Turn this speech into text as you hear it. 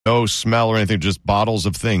No smell or anything, just bottles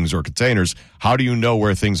of things or containers. How do you know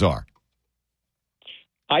where things are?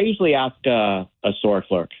 I usually ask a store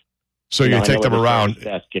clerk. So you take them around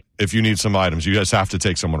desk is. if you need some items. You just have to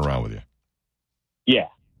take someone around with you. Yeah.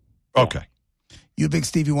 Okay. You a big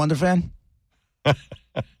Stevie Wonder fan?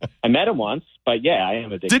 I met him once, but yeah, I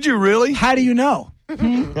am a big. Did you really? How do you know? How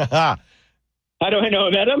do I know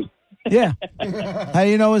I met him? Yeah. How do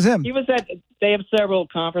you know it was him? He was at. They have several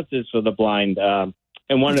conferences for the blind, and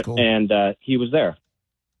That's cool. he was there.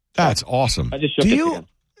 That's awesome. I just shook his hand.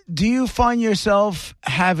 Do you find yourself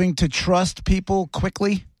having to trust people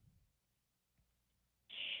quickly?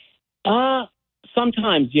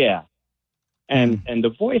 Sometimes, yeah. And the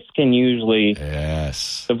voice can usually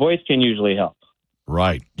Yes. help.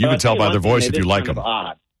 Right. You can tell by their voice if you like them.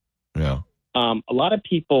 Odd. Yeah. A lot of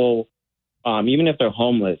people, even if they're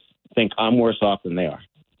homeless, think I'm worse off than they are.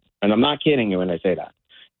 And I'm not kidding you when I say that.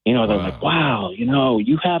 They're like, wow,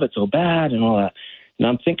 you have it so bad and all that. And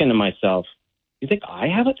I'm thinking to myself, you think I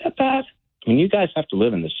have it that bad? I mean, you guys have to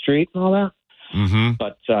live in the street and all that. Mm-hmm.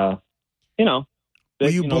 But, Were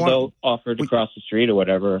they'll offer to cross the street or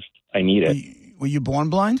whatever if I need it. Were you born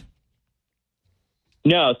blind?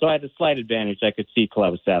 No, so I had a slight advantage. I could see till I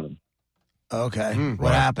was 7. Okay. What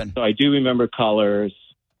right. happened? So I do remember colors,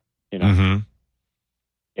 Mm-hmm.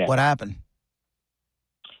 Yeah. What happened?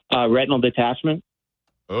 Retinal detachment,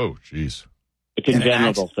 Oh, jeez. a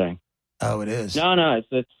congenital thing. Oh, it is. No,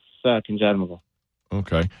 it's congenital.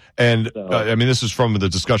 Okay. And, So- this is from the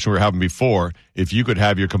discussion we were having before. If you could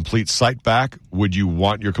have your complete sight back, would you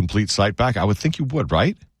want your complete sight back? I would think you would,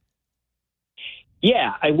 right?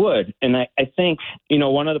 Yeah, I would. And I think,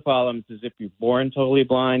 one of the problems is if you're born totally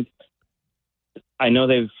blind, I know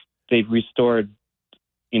they've restored,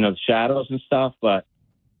 the shadows and stuff, but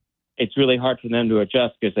it's really hard for them to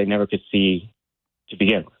adjust because they never could see to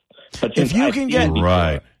begin with. But If you can get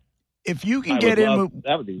Right. If you can I get would in, love-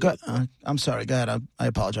 that would be good. I'm sorry. Go ahead. I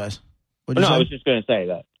apologize. No, What'd you I say? was just going to say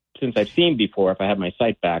that since I've seen before, if I had my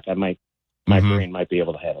sight back, my Mhm. brain might be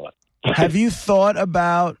able to handle it. Have you thought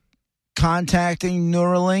about contacting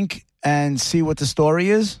Neuralink and see what the story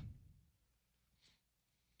is?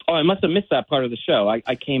 Oh, I must have missed that part of the show.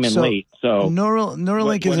 I came in So, late. So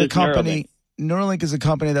Neuralink what is a is company. Neuralink is a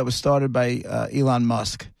company that was started by Elon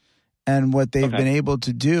Musk, and what they've been able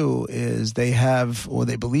to do is they have, or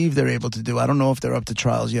they believe they're able to do. I don't know if they're up to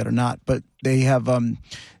trials yet or not, but they have.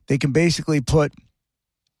 They can basically put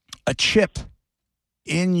a chip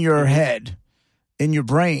in your head, in your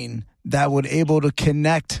brain, that would able to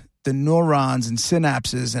connect the neurons and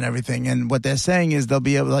synapses and everything. And what they're saying is they'll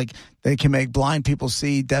be able, they can make blind people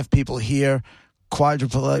see, deaf people hear,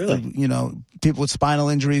 quadriplegic, people with spinal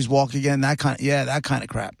injuries walk again. That kind of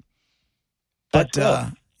crap. But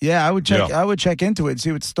I would check. Yeah. I would check into it and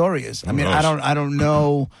see what the story is. I mean, knows? I don't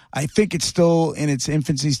know. I think it's still in its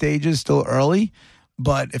infancy stages, still early.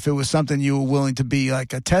 But if it was something you were willing to be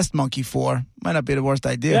like a test monkey for, might not be the worst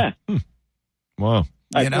idea. yeah. Wow.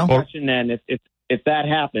 I You know? question then if that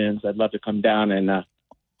happens, I'd love to come down and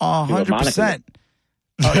 100%.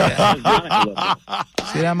 Oh, yeah.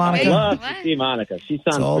 See that, I'd Monica? love to see Monica. She It's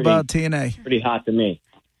sounds all about TNA. pretty hot to me.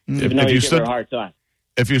 If, Even though if you you give her stood a hard time.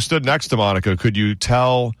 if you stood next to Monica, could you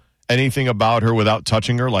tell anything about her without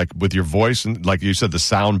touching her, like with your voice? And like you said, the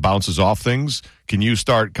sound bounces off things. Can you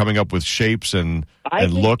start coming up with shapes and I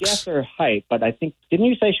can looks? guess her height, but I think didn't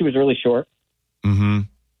you say she was really short? Mm-hmm.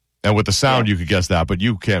 And with the sound, you could guess that, but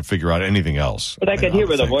you can't figure out anything else. But I could hear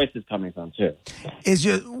where the think. voice is coming from too. Is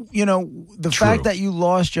the True. fact that you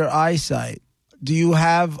lost your eyesight, do you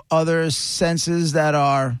have other senses that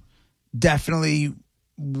are definitely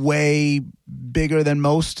way bigger than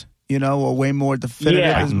most, or way more definitive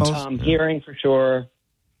as most? Hearing for sure.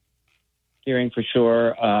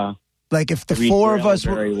 Like if the I read four of Braille us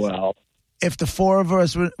very well. if the four of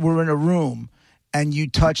us were in a room and you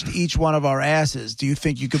touched each one of our asses, do you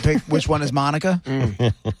think you could pick which one is Monica?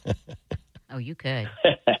 Oh, you could.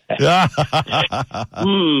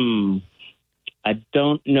 I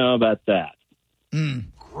don't know about that.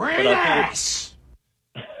 Great ass.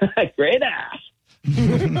 Great ass. Do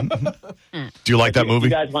you like that movie?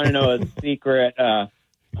 You guys want to know a secret?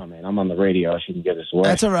 Oh man, I'm on the radio. I shouldn't give this away.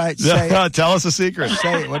 That's all right. Say it. Tell us a secret.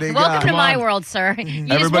 Say it. What do you Welcome got? to my world, sir. You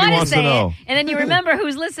just Everybody want wants to say know. it, and then you remember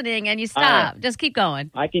who's listening, and you stop. Just keep going.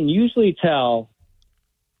 I can usually tell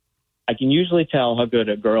how good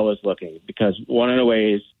a girl is looking because one of the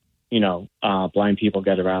ways, blind people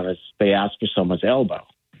get around is they ask for someone's elbow.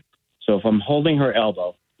 So if I'm holding her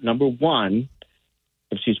elbow, number one,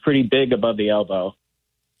 if she's pretty big above the elbow,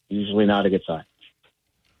 usually not a good sign.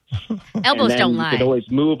 Elbows and then don't you lie. could always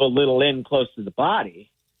move a little in close to the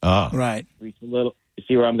body. Right. Reach a little. You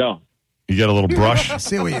see where I'm going? You get a little brush.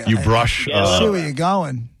 See where you brush. I see where you're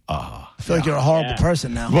going. I feel like you're a horrible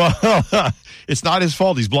person now. Well, it's not his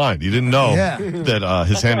fault. He's blind. He didn't know that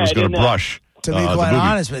his hand was going to brush. To be quite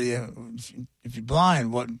honest with you, if you're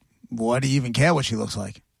blind, what do you even care what she looks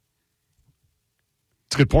like?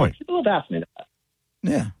 It's a good point. People have asked me that.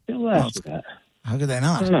 Yeah. People have asked me that. How could they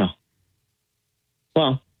not? I don't know.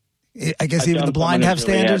 Well, I guess even the blind have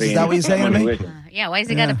standards. Is that what you're saying to me? Yeah, why has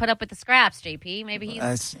he got to put up with the scraps, JP? Maybe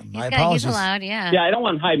he's apologies. He's allowed, yeah. Yeah, I don't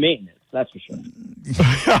want high maintenance. That's for sure.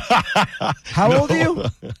 How old are you?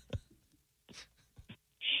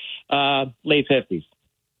 Late 50s.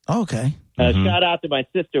 Okay. Shout out to my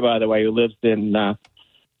sister, by the way, who lives in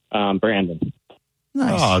Brandon.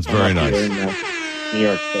 Nice. Oh, it's very nice. In New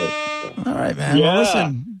York State. So. All right, man. Well,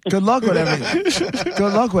 listen, good luck with everything.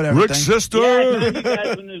 Good luck with everything. Rick's sister. Yeah, you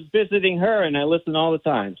guys when I was visiting her, and I listen all the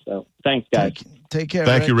time. So thanks, guys. Take care.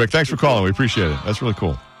 Thank you, Rick. Thanks for calling. We appreciate it. That's really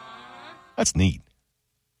cool. That's neat.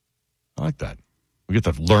 I like that. We get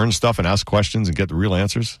to learn stuff and ask questions and get the real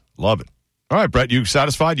answers. Love it. All right, Brett, you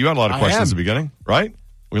satisfied? You had a lot of questions at the beginning, right?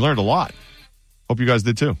 We learned a lot. Hope you guys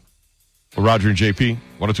did too. Well, Roger and JP,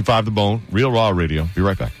 102.5 The Bone, Real Raw Radio. Be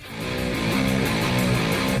right back.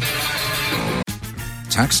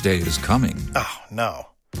 Tax day is coming. Oh, no.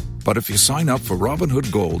 But if you sign up for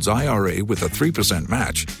Robinhood Gold's IRA with a 3%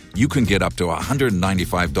 match, you can get up to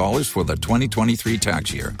 $195 for the 2023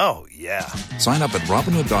 tax year. Oh, yeah. Sign up at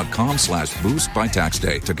Robinhood.com/boost by tax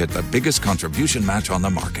day to get the biggest contribution match on the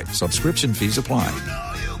market. Subscription fees apply.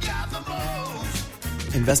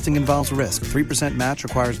 Investing involves risk. 3% match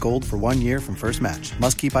requires gold for 1 year from first match.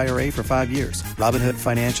 Must keep IRA for 5 years. Robinhood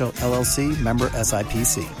Financial, LLC, member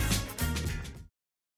SIPC.